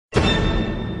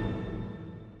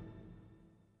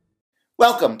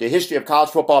Welcome to History of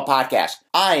College Football Podcast.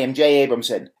 I am Jay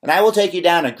Abramson, and I will take you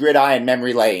down a gridiron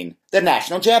memory lane. The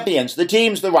national champions, the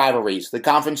teams, the rivalries, the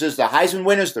conferences, the Heisman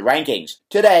winners, the rankings.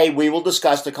 Today, we will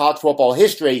discuss the college football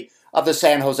history of the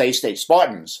San Jose State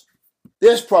Spartans.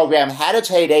 This program had its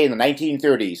heyday in the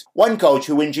 1930s. One coach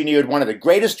who engineered one of the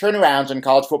greatest turnarounds in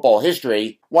college football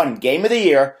history, one Game of the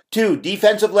Year, two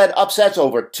defensive-led upsets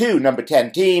over two number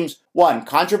 10 teams, one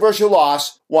controversial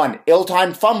loss, one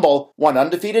ill-timed fumble, one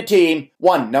undefeated team,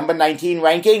 one number 19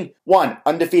 ranking, one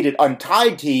undefeated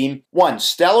untied team, one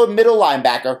stellar middle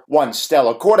linebacker, one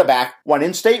stellar quarterback, one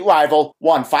in-state rival,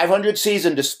 one 500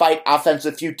 season despite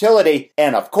offensive futility,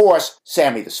 and of course,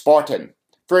 Sammy the Spartan.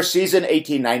 First season,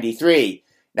 1893.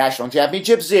 National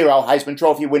Championship 0, Heisman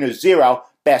Trophy winners 0,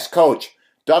 best coach.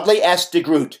 Dudley S.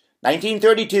 DeGroot,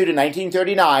 1932 to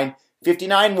 1939,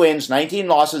 59 wins, 19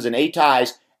 losses, and 8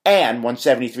 ties, and won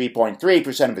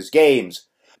 73.3% of his games.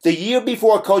 The year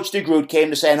before Coach DeGroot came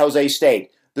to San Jose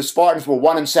State, the Spartans were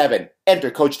 1-7.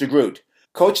 Enter Coach DeGroot.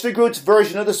 Coach DeGroot's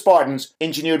version of the Spartans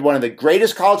engineered one of the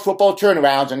greatest college football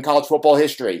turnarounds in college football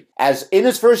history, as in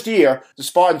his first year, the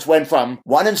Spartans went from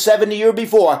 1-7 the year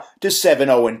before to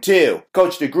 7-0-2.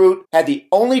 Coach DeGroot had the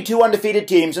only two undefeated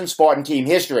teams in Spartan team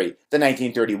history, the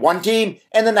 1931 team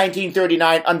and the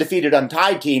 1939 undefeated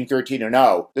untied team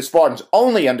 13-0, the Spartans'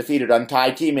 only undefeated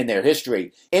untied team in their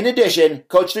history. In addition,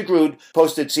 Coach DeGroot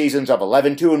posted seasons of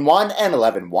 11-2-1 and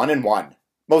 11-1-1.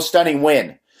 Most stunning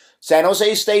win. San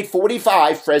Jose State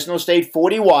 45, Fresno State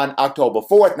 41, October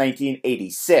 4th,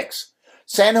 1986.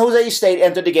 San Jose State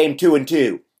entered the game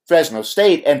 2-2. Fresno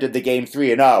State entered the game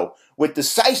 3-0, with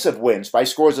decisive wins by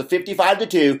scores of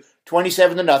 55-2,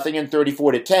 27-0, and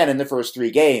 34-10 in the first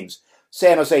three games.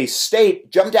 San Jose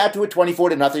State jumped out to a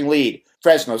 24-0 lead.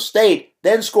 Fresno State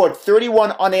then scored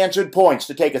 31 unanswered points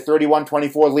to take a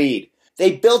 31-24 lead.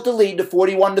 They built the lead to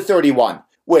 41-31.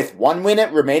 With 1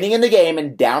 minute remaining in the game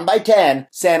and down by 10,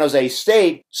 San Jose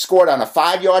State scored on a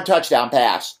 5-yard touchdown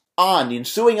pass. On the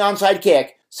ensuing onside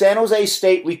kick, San Jose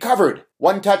State recovered.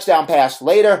 1 touchdown pass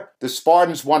later, the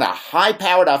Spartans won a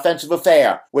high-powered offensive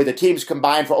affair, where the teams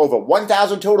combined for over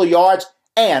 1,000 total yards,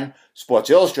 and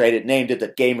Sports Illustrated named it the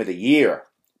Game of the Year.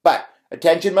 But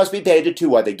attention must be paid to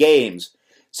 2 other games.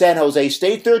 San Jose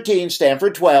State 13,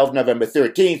 Stanford 12, November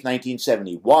 13,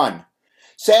 1971.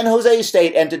 San Jose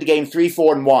State entered the game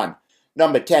 3-4-1.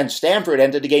 Number 10 Stanford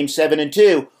entered the game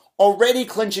 7-2, already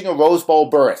clinching a Rose Bowl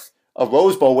berth, a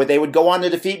Rose Bowl where they would go on to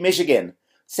defeat Michigan.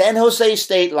 San Jose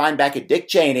State linebacker Dick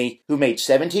Cheney, who made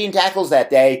 17 tackles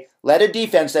that day, led a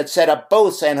defense that set up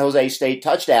both San Jose State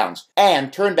touchdowns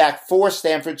and turned back 4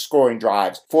 Stanford scoring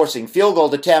drives, forcing field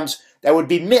goal attempts that would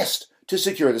be missed to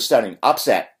secure the stunning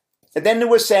upset. And then there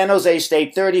was San Jose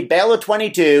State 30, Baylor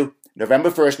 22,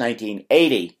 November 1st,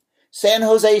 1980. San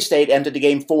Jose State entered the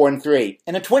game 4-3,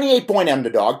 and a 28-point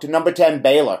underdog to number 10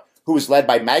 Baylor, who was led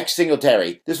by Mike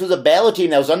Singletary. This was a Baylor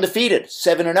team that was undefeated,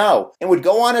 7-0, and would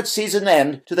go on its season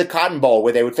end to the Cotton Bowl,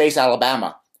 where they would face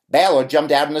Alabama. Baylor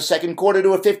jumped out in the second quarter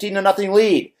to a 15-0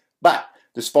 lead, but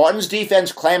the Spartans'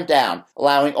 defense clamped down,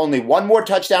 allowing only 1 more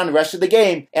touchdown the rest of the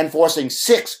game and forcing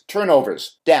 6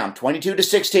 turnovers. Down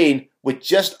 22-16, with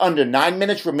just under 9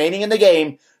 minutes remaining in the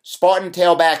game, Spartan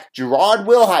tailback Gerard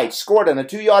Wilhite scored on a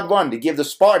 2-yard run to give the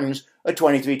Spartans a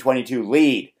 23-22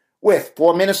 lead. With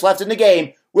 4 minutes left in the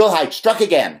game, Wilhite struck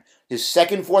again, his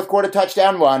second fourth-quarter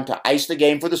touchdown run to ice the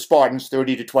game for the Spartans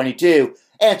 30-22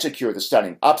 and secure the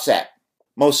stunning upset.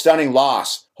 Most stunning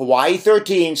loss. Hawaii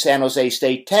 13, San Jose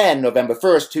State 10, November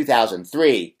 1st,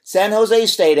 2003. San Jose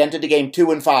State entered the game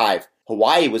 2-5.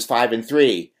 Hawaii was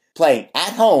 5-3. Playing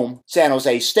at home, San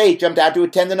Jose State jumped out to a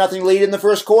 10-0 lead in the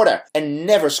first quarter and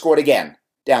never scored again.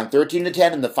 Down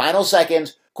 13-10 in the final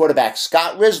seconds, quarterback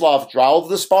Scott Rizloff drove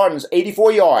the Spartans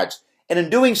 84 yards, and in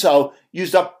doing so,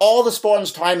 used up all the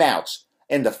Spartans' timeouts.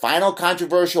 In the final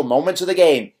controversial moments of the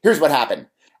game, here's what happened.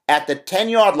 At the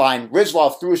 10-yard line,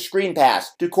 Rizloff threw a screen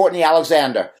pass to Courtney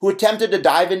Alexander, who attempted to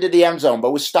dive into the end zone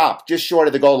but was stopped just short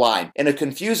of the goal line. In a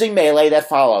confusing melee that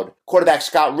followed, quarterback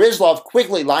Scott Rizloff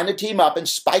quickly lined the team up and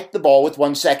spiked the ball with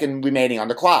 1 second remaining on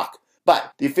the clock.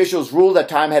 But the officials ruled that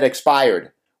time had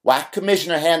expired. WAC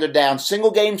commissioner handed down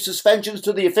single-game suspensions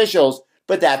to the officials,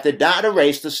 but that did not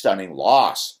erase the stunning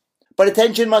loss. But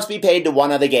attention must be paid to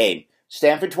one other game.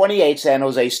 Stanford 28, San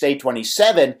Jose State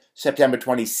 27, September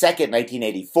 22nd,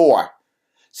 1984.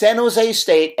 San Jose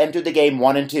State entered the game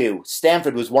 1-2.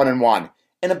 Stanford was 1-1.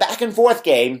 In a back-and-forth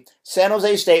game, San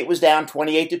Jose State was down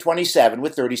 28-27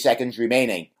 with 30 seconds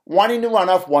remaining. Wanting to run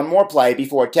off one more play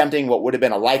before attempting what would have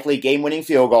been a likely game-winning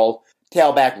field goal,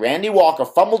 tailback Randy Walker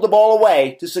fumbled the ball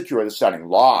away to secure the stunning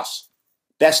loss.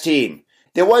 Best team.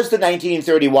 There was the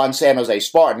 1931 San Jose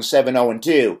Spartans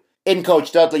 7-0-2. In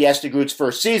Coach Dudley Estegroot's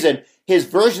first season, his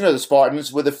version of the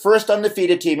Spartans were the first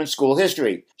undefeated team in school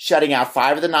history, shutting out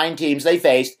 5 of the 9 teams they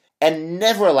faced and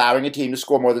never allowing a team to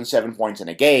score more than 7 points in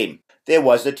a game. There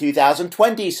was the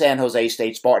 2020 San Jose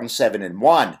State Spartans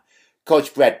 7-1.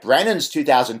 Coach Brett Brennan's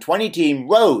 2020 team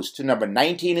rose to number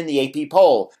 19 in the AP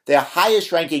poll, their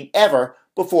highest ranking ever,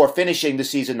 before finishing the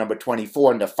season number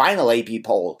 24 in the final AP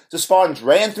poll. The Spartans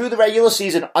ran through the regular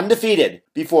season undefeated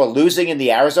before losing in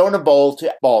the Arizona Bowl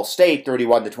to Ball State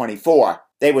 31-24.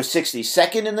 They were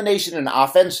 62nd in the nation in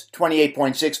offense,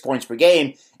 28.6 points per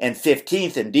game, and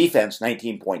 15th in defense,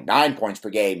 19.9 points per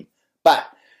game. But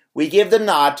we give the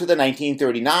nod to the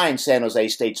 1939 San Jose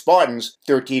State Spartans,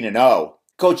 13-0.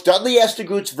 Coach Dudley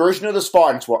Estegroot's version of the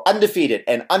Spartans were undefeated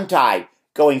and untied,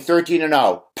 going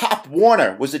 13-0. Pop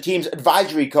Warner was the team's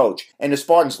advisory coach, and the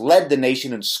Spartans led the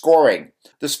nation in scoring.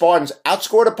 The Spartans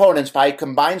outscored opponents by a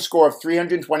combined score of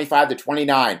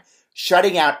 325-29,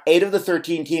 shutting out 8 of the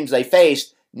 13 teams they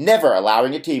faced, never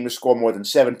allowing a team to score more than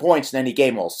 7 points in any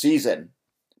game all season.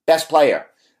 Best player,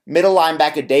 middle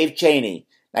linebacker Dave Chaney,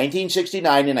 1969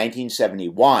 to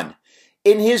 1971.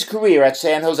 In his career at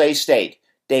San Jose State,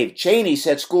 Dave Chaney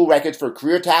set school records for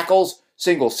career tackles,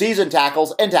 single-season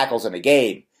tackles, and tackles in a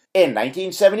game. In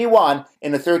 1971,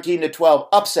 in a 13-12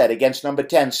 upset against number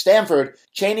 10 Stanford,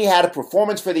 Chaney had a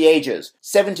performance for the ages,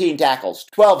 17 tackles,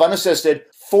 12 unassisted,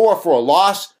 4 for a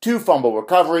loss, 2 fumble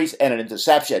recoveries, and an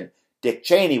interception. Dick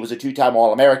Chaney was a 2-time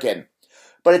All-American.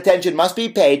 But attention must be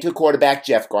paid to quarterback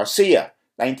Jeff Garcia,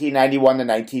 1991 to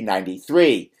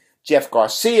 1993. Jeff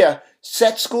Garcia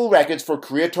set school records for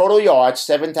career total yards,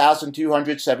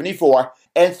 7,274,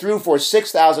 and threw for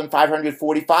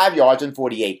 6,545 yards and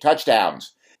 48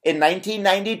 touchdowns. In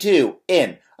 1992,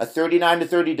 in a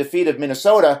 39-30 defeat of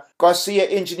Minnesota, Garcia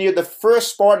engineered the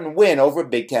first Spartan win over a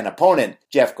Big Ten opponent.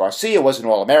 Jeff Garcia was an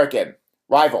All-American.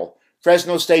 Rival,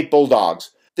 Fresno State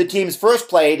Bulldogs. The teams first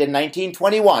played in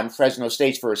 1921, Fresno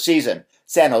State's first season.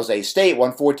 San Jose State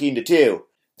won 14-2.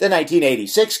 The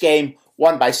 1986 game,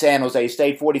 won by San Jose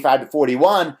State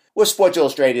 45-41, was Sports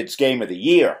Illustrated's Game of the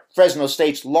Year. Fresno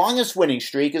State's longest winning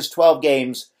streak is 12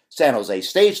 games. San Jose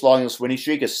State's longest winning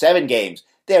streak is 7 games.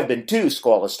 There have been 2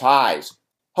 scoreless ties.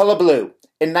 Hullabaloo.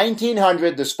 In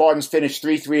 1900, the Spartans finished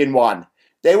 3-1.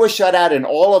 They were shut out in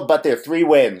all of but their 3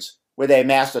 wins, where they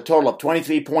amassed a total of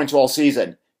 23 points all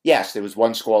season. Yes, there was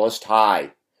 1 scoreless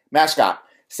tie. Mascot,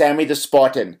 Sammy the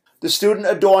Spartan. The student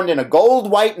adorned in a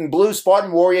gold, white, and blue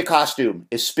Spartan warrior costume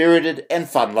is spirited and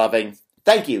fun-loving.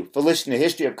 Thank you for listening to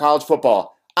History of College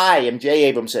Football. I am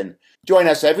Jay Abramson. Join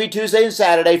us every Tuesday and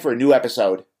Saturday for a new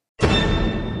episode.